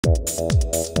Hey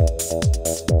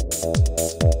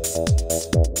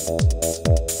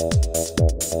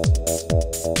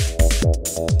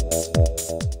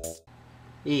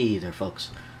there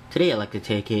folks, today I'd like to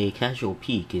take a casual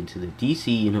peek into the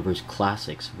DC Universe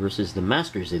Classics versus the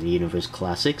Masters of the Universe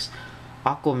Classics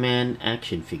Aquaman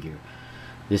action figure.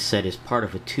 This set is part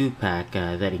of a 2-pack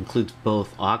that includes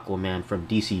both Aquaman from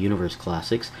DC Universe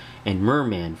Classics and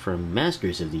Merman from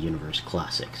Masters of the Universe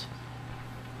Classics.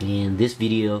 In this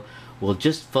video, we'll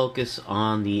just focus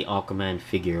on the Aquaman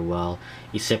figure, while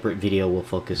a separate video will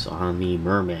focus on the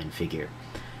Merman figure.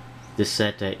 This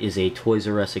set is a Toys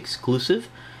R Us exclusive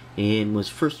and was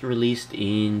first released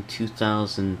in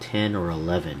 2010 or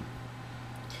 11.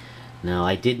 Now,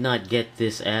 I did not get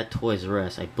this at Toys R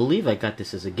Us. I believe I got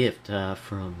this as a gift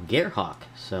from Gearhawk.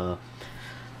 So,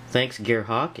 thanks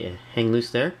Gearhawk. Hang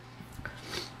loose there.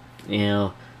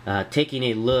 Now, taking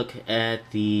a look at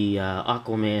the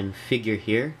Aquaman figure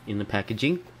here in the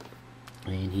packaging,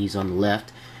 and he's on the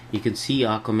left. You can see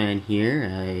Aquaman here,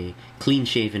 a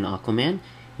clean-shaven Aquaman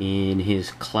in his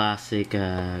classic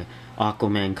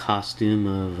Aquaman costume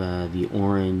of the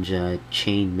orange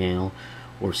chainmail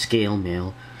or scale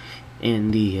mail,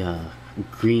 and the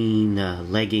green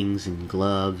leggings and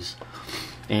gloves,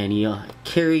 and he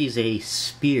carries a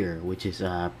spear, which is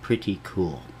pretty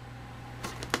cool.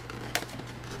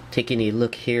 Taking a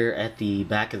look here at the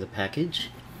back of the package,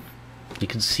 you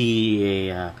can see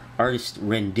a artist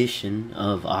rendition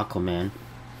of Aquaman,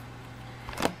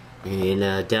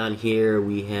 and down here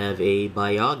we have a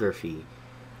biography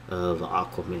of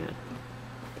Aquaman.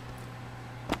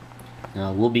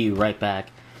 Now we'll be right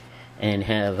back and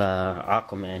have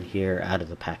Aquaman here out of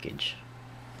the package.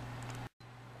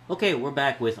 Okay, we're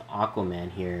back with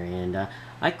Aquaman here, and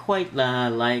I quite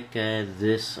like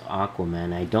this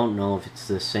Aquaman. I don't know if it's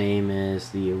the same as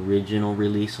the original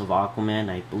release of Aquaman.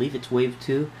 I believe it's Wave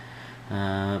 2,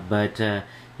 but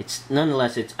it's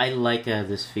nonetheless, I like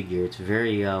this figure. It's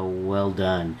very well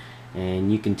done,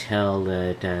 and you can tell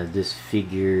that this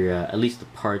figure, at least the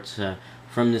parts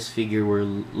from this figure, were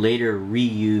later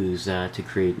reused to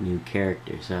create new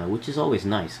characters, which is always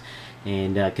nice.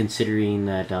 And considering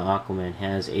that Aquaman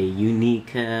has a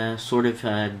unique sort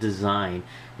of design,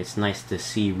 it's nice to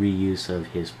see reuse of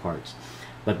his parts.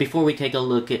 But before we take a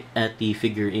look at the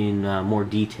figure in more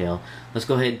detail, let's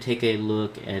go ahead and take a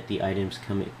look at the items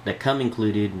that come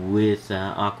included with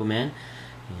Aquaman.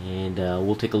 And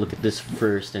we'll take a look at this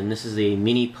first. And this is a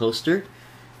mini poster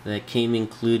that came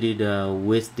included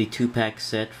with the 2-pack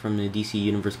set from the DC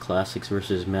Universe Classics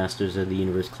versus Masters of the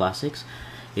Universe Classics.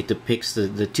 It depicts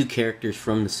the two characters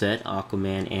from the set,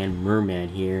 Aquaman and Merman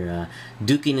here,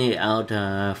 duking it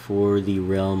out for the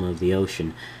realm of the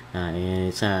ocean. And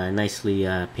it's nicely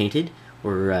painted,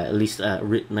 or at least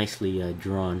nicely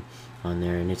drawn on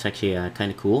there, and it's actually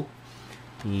kind of cool.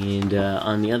 And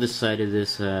on the other side of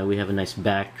this, we have a nice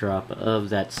backdrop of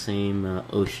that same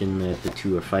ocean that the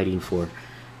two are fighting for.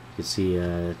 You can see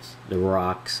it's the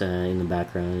rocks in the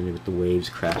background with the waves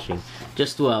crashing,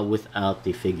 just without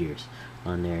the figures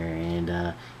on there,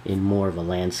 and in more of a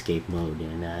landscape mode,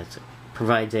 and it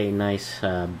provides a nice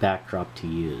backdrop to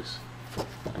use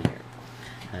on here.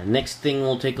 Next thing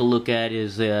we'll take a look at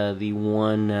is the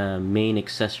one main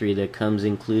accessory that comes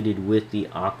included with the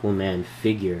Aquaman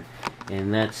figure,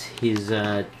 and that's his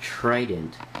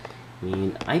trident.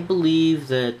 I believe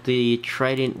that the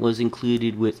trident was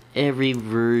included with every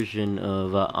version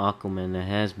of Aquaman that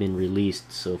has been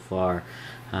released so far.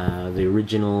 The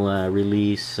original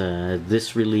release,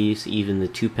 this release, even the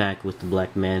 2-pack with the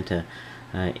Black Manta,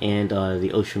 and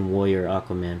the Ocean Warrior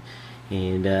Aquaman.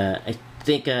 And I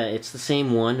think it's the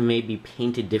same one, maybe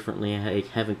painted differently. I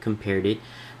haven't compared it,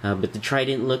 but the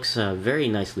trident looks very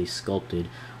nicely sculpted.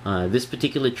 This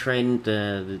particular trident,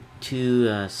 the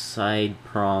two side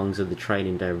prongs of the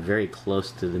trident are very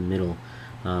close to the middle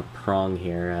prong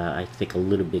here. I think a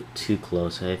little bit too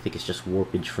close. I think it's just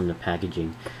warpage from the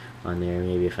packaging on there.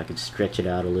 Maybe if I could stretch it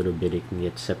out a little bit, it can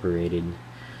get separated.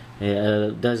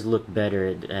 It does look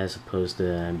better as opposed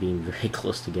to being very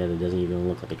close together. It doesn't even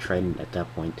look like a trident at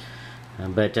that point.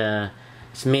 But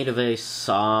it's made of a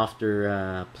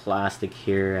softer plastic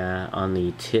here on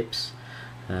the tips,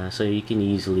 so you can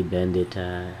easily bend it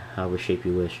however shape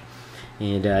you wish.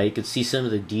 And you can see some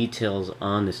of the details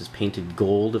on this. It's painted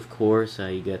gold, of course.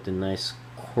 You got the nice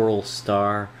coral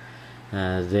star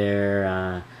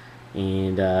there,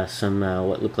 and some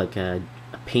what looked like a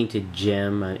painted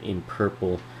gem in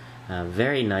purple.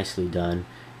 Very nicely done.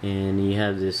 And you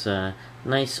have this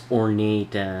nice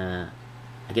ornate, I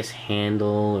guess,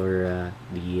 handle, or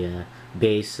the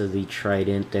base of the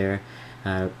trident there.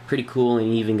 Pretty cool,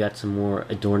 and even got some more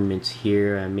adornments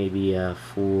here, maybe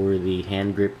for the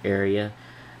hand grip area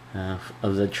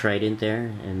of the trident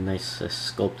there, and nice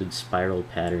sculpted spiral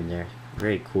pattern there.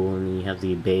 Very cool. And then you have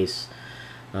the base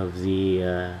of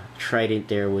the trident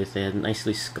there with a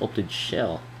nicely sculpted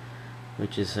shell,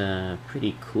 which is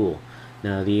pretty cool.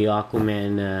 Now the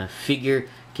Aquaman figure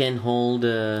can hold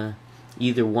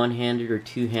either one-handed or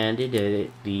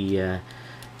two-handed. The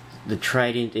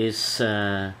trident is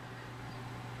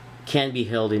can be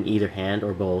held in either hand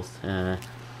or both. You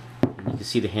can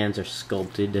see the hands are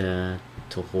sculpted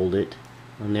to hold it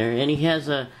on there, and he has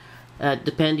a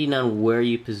depending on where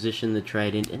you position the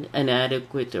trident, an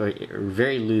adequate or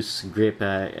very loose grip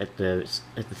at the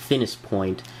thinnest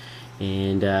point,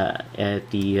 and at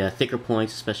the thicker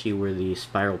points, especially where the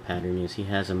spiral pattern is, he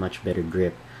has a much better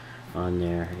grip on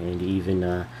there. And even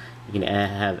you can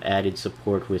have added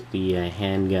support with the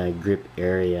hand grip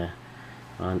area,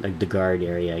 on the guard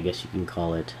area, I guess you can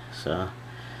call it. So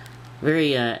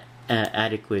very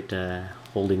adequate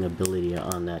holding ability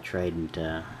on that trident.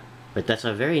 But that's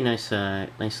a very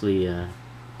nicely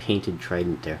painted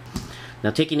trident there. Now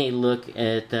taking a look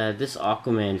at this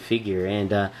Aquaman figure,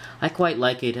 and I quite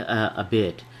like it a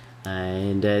bit.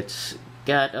 And it's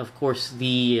got, of course,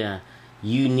 the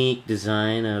unique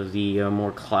design of the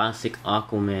more classic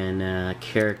Aquaman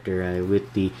character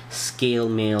with the scale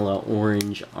mail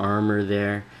orange armor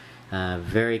there.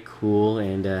 Very cool,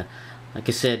 and like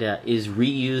I said, is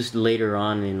reused later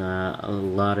on in a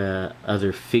lot of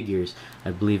other figures.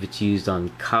 I believe it's used on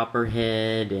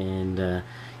Copperhead and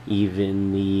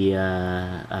even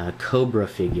the Cobra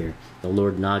figure, the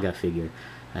Lord Naga figure,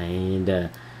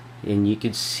 and you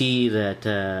could see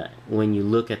that when you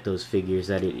look at those figures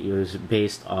that it was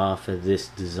based off of this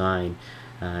design,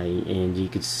 and you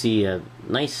could see a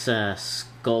nice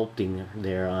sculpting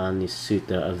there on the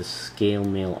suit of the scale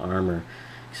mail armor.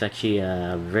 It's actually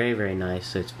very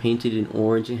nice. It's painted in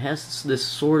orange. It has this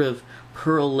sort of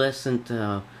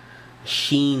pearlescent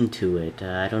sheen to it.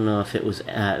 I don't know if it was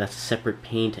that's separate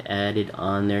paint added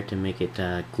on there to make it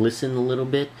glisten a little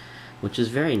bit, which is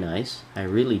very nice. I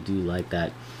really do like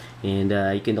that. And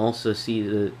you can also see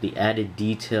the added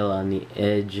detail on the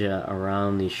edge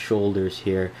around the shoulders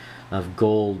here of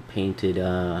gold painted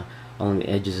along the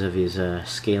edges of his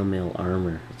scale mail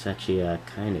armor. It's actually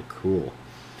kind of cool.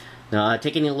 Now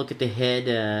taking a look at the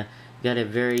head, got a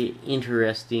very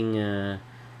interesting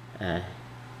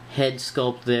head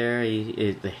sculpt there,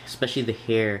 especially the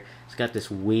hair. It's got this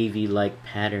wavy-like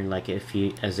pattern, like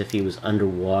as if he was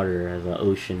underwater. The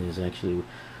ocean is actually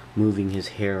moving his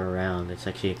hair around. It's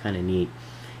actually kind of neat.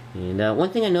 And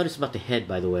one thing I noticed about the head,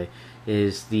 by the way,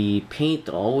 is the paint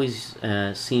always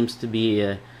seems to be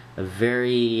a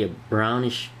very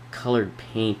brownish colored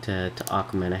paint to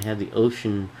Aquaman. I have the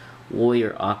Ocean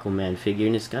Warrior Aquaman figure,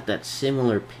 and it's got that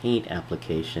similar paint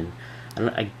application.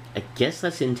 I guess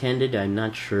that's intended, I'm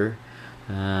not sure,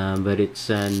 but it's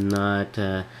not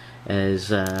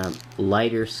as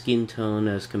lighter skin tone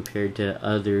as compared to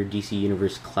other DC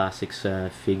Universe Classics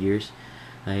figures.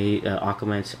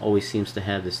 Aquaman always seems to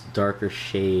have this darker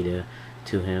shade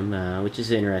to him, which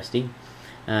is interesting.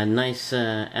 Nice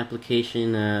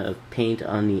application of paint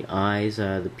on the eyes.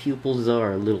 The pupils, though,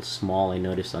 are a little small, I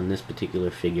noticed, on this particular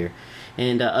figure,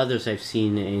 and others I've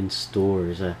seen in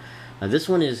stores. This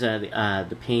one is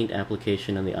the paint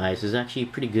application on the eyes is actually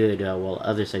pretty good, while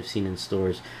others I've seen in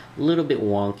stores a little bit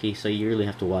wonky, so you really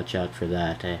have to watch out for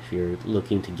that if you're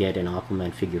looking to get an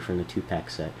Aquaman figure from the 2-pack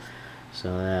set.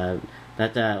 So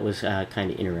that was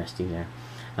kind of interesting there.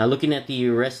 Looking at the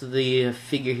rest of the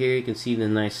figure here, you can see the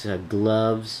nice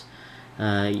gloves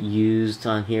used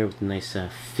on here with a nice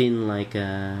fin-like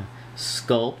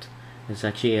sculpt. It's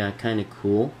actually kind of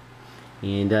cool.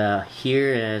 And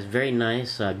here is very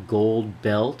nice gold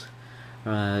belt.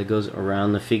 It goes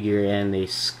around the figure, and they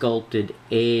sculpted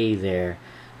A there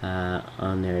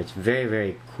on there. It's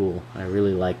very cool. I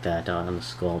really like that on the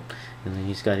sculpt. And then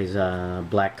he's got his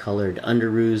black colored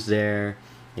underoos there,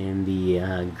 and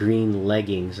the green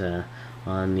leggings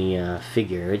on the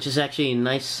figure, which is actually a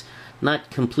nice, not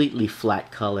completely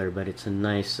flat color, but it's a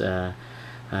nice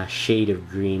shade of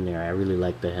green there. I really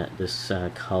like this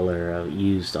color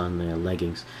used on the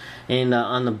leggings. And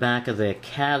on the back of the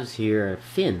calves here are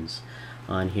fins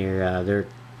on here.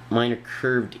 Mine are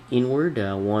curved inward,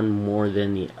 one more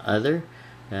than the other.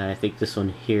 I think this one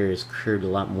here is curved a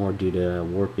lot more due to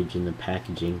warpage in the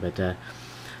packaging, but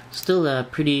still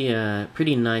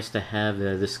pretty nice to have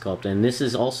this sculpt. And this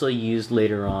is also used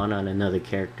later on another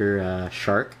character,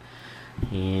 Shark.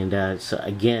 And it's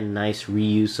again nice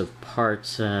reuse of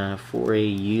parts for a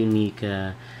unique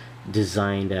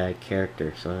designed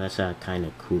character, so that's kind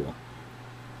of cool.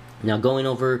 Now going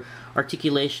over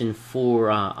articulation for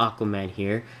Aquaman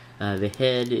here. The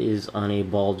head is on a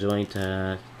ball joint,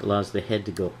 allows the head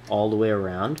to go all the way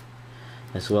around,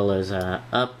 as well as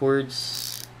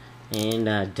upwards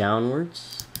and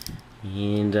downwards,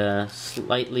 and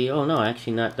slightly, oh no,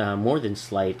 actually not more than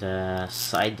slight,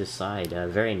 side to side.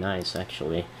 Very nice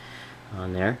actually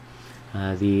on there.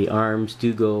 The arms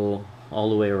do go all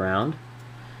the way around,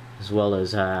 as well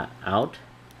as out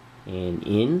and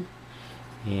in,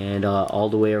 and all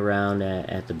the way around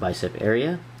at the bicep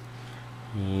area,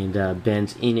 and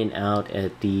bends in and out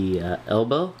at the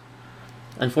elbow.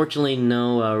 Unfortunately,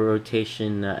 no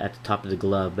rotation at the top of the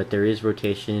glove, but there is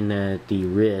rotation at the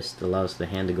wrist, allows the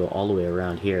hand to go all the way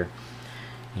around here.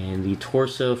 And the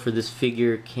torso for this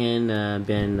figure can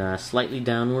bend slightly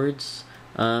downwards,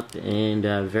 up, and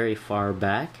very far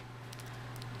back.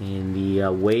 And the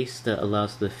waist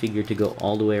allows the figure to go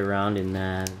all the way around in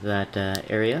that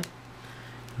area.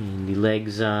 And the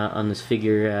legs on this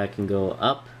figure can go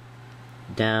up,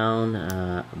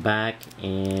 down, back,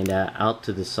 and out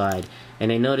to the side.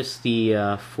 And I noticed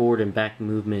the forward and back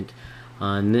movement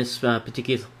on this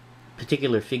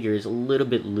particular figure is a little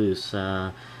bit loose.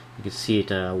 You can see it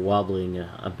wobbling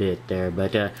a bit there,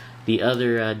 but the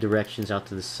other directions out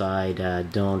to the side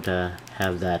don't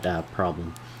have that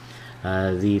problem.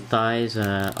 The thighs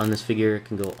on this figure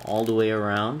can go all the way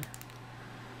around,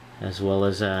 as well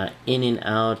as in and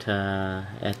out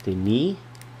at the knee.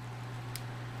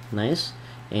 Nice.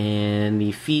 And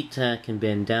the feet can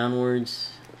bend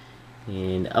downwards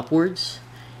and upwards,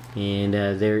 and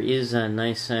there is a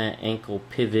nice ankle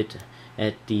pivot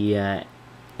at the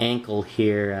ankle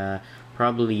here,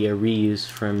 probably a reuse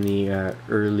from the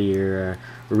earlier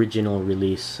original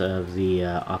release of the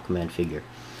Aquaman figure.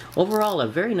 Overall, a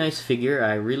very nice figure.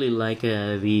 I really like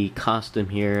the costume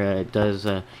here. It does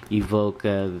evoke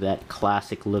that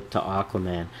classic look to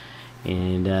Aquaman.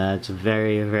 And it's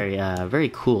very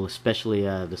cool, especially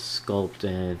the sculpt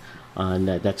and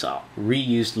that's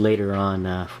reused later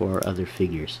on for other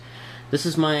figures. This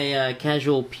is my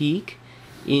casual peek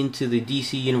into the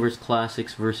DC Universe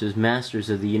Classics versus Masters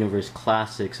of the Universe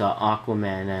Classics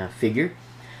Aquaman figure.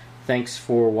 Thanks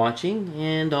for watching,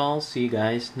 and I'll see you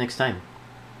guys next time.